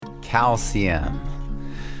Calcium.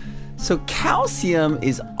 So calcium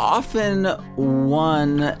is often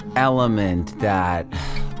one element that,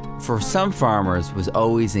 for some farmers, was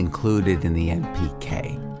always included in the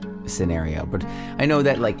NPK scenario. But I know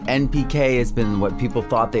that NPK has been what people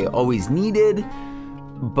thought they always needed,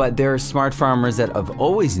 but there are smart farmers that have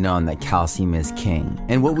always known that calcium is king.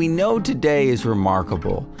 And what we know today is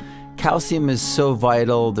remarkable. Calcium is so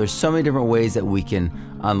vital. There's so many different ways that we can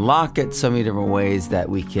unlock it, so many different ways that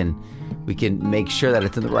we can make sure that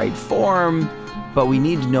it's in the right form, but we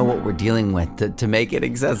need to know what we're dealing with to make it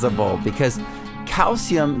accessible. Because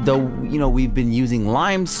calcium, though, we've been using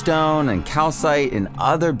limestone and calcite and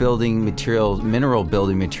other building materials, mineral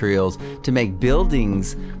building materials to make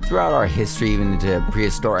buildings throughout our history, even into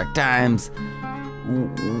prehistoric times,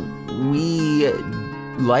 we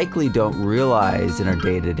likely don't realize in our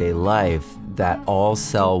day-to-day life that all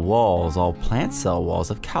plant cell walls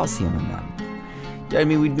have calcium in them. I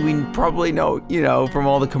mean, we probably know, from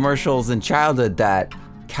all the commercials in childhood that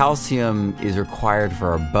calcium is required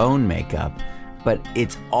for our bone makeup, but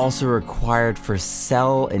it's also required for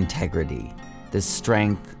cell integrity, the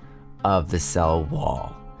strength of the cell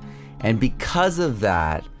wall. And because of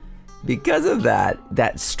that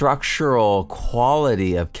structural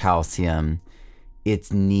quality of calcium,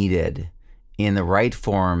 it's needed in the right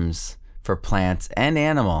forms for plants and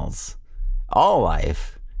animals, all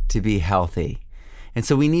life, to be healthy. And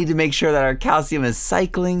so we need to make sure that our calcium is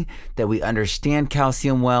cycling, that we understand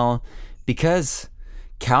calcium well, because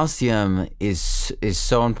calcium is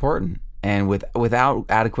so important. And without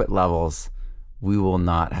adequate levels, we will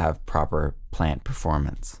not have proper plant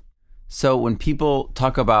performance. So when people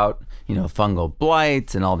talk about, fungal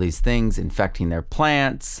blights and all these things infecting their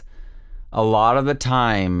plants, a lot of the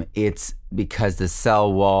time it's because the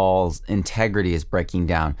cell wall's integrity is breaking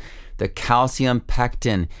down. The calcium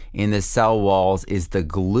pectin in the cell walls is the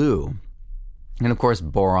glue. And of course,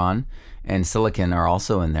 boron and silicon are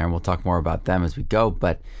also in there, and we'll talk more about them as we go.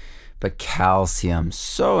 But calcium,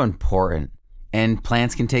 so important. And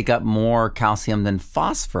plants can take up more calcium than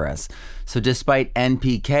phosphorus. So despite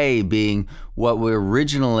NPK being what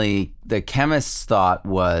the chemists thought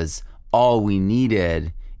was all we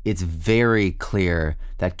needed, it's very clear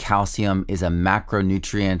that calcium is a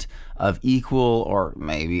macronutrient of equal or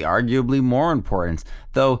maybe arguably more importance,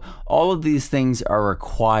 though all of these things are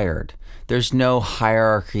required. There's no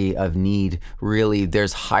hierarchy of need, really.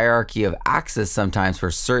 There's hierarchy of access sometimes for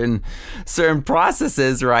certain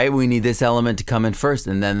processes, right? We need this element to come in first,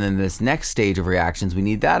 and then in this next stage of reactions, we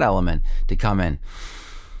need that element to come in.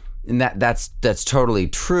 And that's totally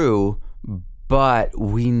true, but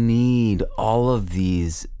we need all of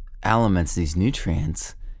these elements, these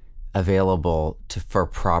nutrients, available for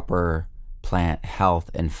proper plant health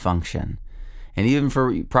and function. And even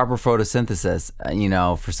for proper photosynthesis,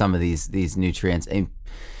 for some of these nutrients. And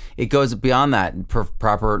it goes beyond that,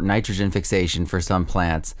 proper nitrogen fixation for some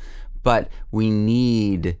plants. But we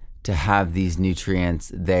need to have these nutrients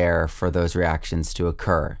there for those reactions to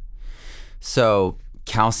occur. So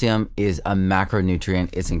calcium is a macronutrient.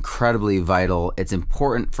 It's incredibly vital. It's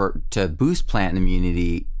important to boost plant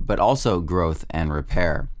immunity, but also growth and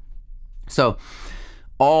repair. So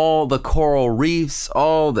all the coral reefs,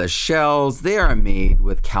 all the shells, they are made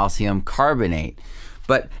with calcium carbonate.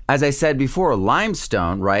 But as I said before,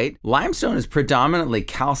 limestone, right? Limestone is predominantly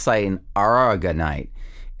calcite and aragonite,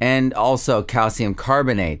 and also calcium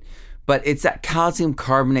carbonate. But it's that calcium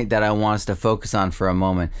carbonate that I want us to focus on for a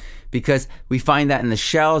moment, because we find that in the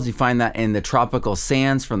shells, we find that in the tropical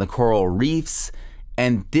sands from the coral reefs,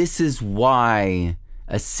 and this is why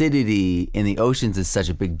acidity in the oceans is such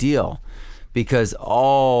a big deal, because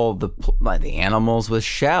all the animals with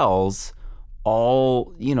shells,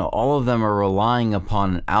 all of them are relying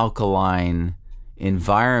upon an alkaline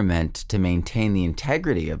environment to maintain the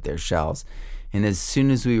integrity of their shells. And as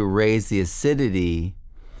soon as we raise the acidity,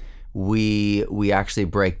 we actually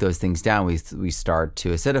break those things down. We start to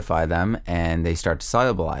acidify them, and they start to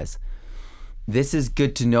solubilize. This is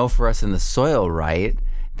good to know for us in the soil, right?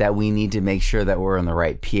 That we need to make sure that we're in the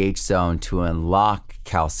right pH zone to unlock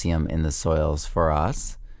calcium in the soils for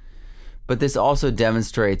us. But this also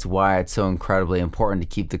demonstrates why it's so incredibly important to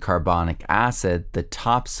keep the carbonic acid, the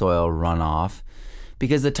topsoil runoff,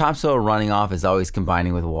 because the topsoil running off is always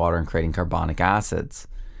combining with water and creating carbonic acids.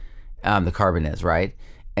 The carbon is, right?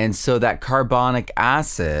 And so that carbonic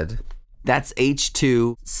acid, that's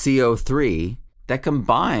H2CO3, that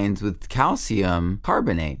combines with calcium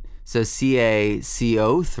carbonate. So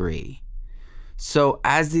CaCO3. So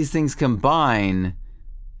as these things combine,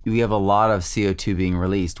 we have a lot of CO2 being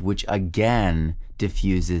released, which again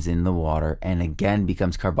diffuses in the water and again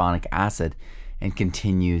becomes carbonic acid and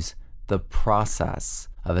continues the process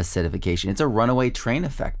of acidification. It's a runaway train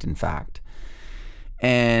effect, in fact.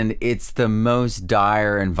 And it's the most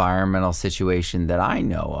dire environmental situation that I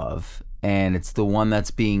know of. And it's the one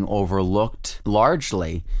that's being overlooked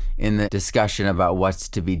largely in the discussion about what's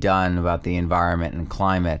to be done about the environment and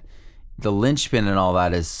climate. The linchpin and all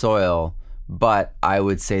that is soil, but I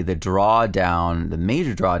would say the drawdown, the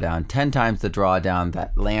major drawdown, 10 times the drawdown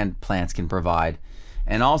that land plants can provide,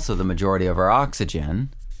 and also the majority of our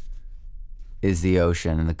oxygen, is the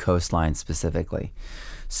ocean and the coastline specifically.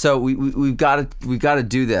 So we've got to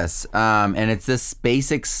do this, and it's this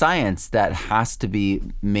basic science that has to be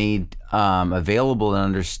made available and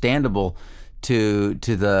understandable to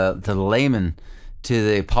the layman,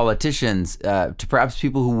 to the politicians, to perhaps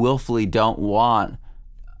people who willfully don't want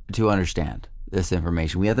to understand this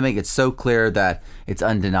information. We have to make it so clear that it's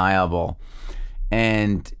undeniable,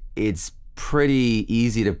 and it's pretty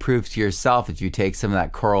easy to prove to yourself if you take some of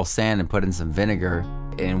that coral sand and put in some vinegar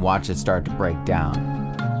and watch it start to break down.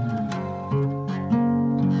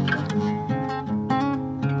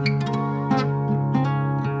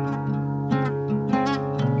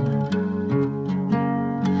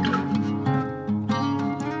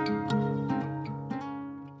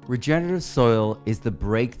 Regenerative soil is the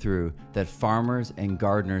breakthrough that farmers and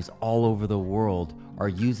gardeners all over the world are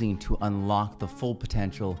using to unlock the full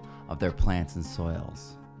potential of their plants and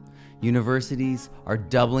soils. Universities are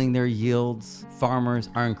doubling their yields. Farmers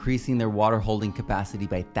are increasing their water holding capacity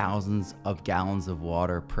by thousands of gallons of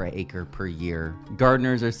water per acre per year.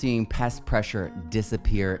 Gardeners are seeing pest pressure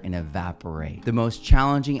disappear and evaporate. The most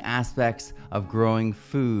challenging aspects of growing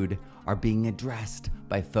food are being addressed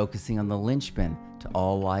by focusing on the linchpin to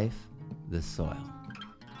all life, the soil.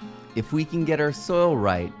 If we can get our soil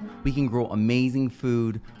right, we can grow amazing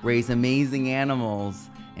food, raise amazing animals,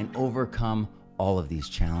 and overcome all of these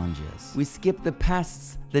challenges. We skip the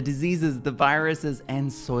pests, the diseases, the viruses,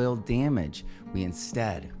 and soil damage. We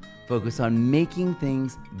instead focus on making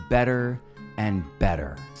things better and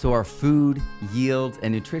better, so our food, yields,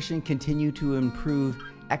 and nutrition continue to improve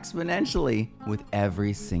exponentially with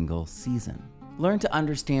every single season. Learn to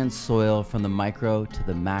understand soil from the micro to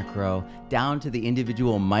the macro, down to the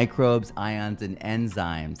individual microbes, ions, and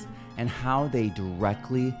enzymes, and how they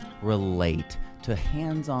directly relate to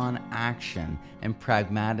hands-on action and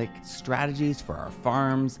pragmatic strategies for our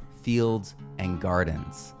farms, fields, and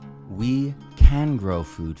gardens. We can grow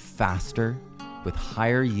food faster with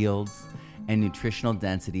higher yields and nutritional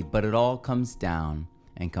density, but it all comes down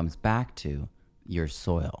and comes back to your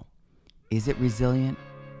soil. Is it resilient?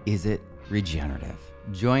 Is it regenerative?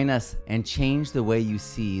 Join us and change the way you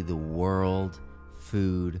see the world,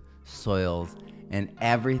 food, soils, and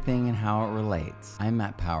everything and how it relates. I'm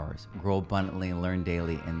Matt Powers. Grow abundantly, learn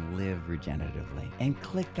daily, and live regeneratively. And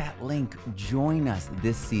click that link. Join us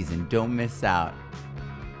this season. Don't miss out.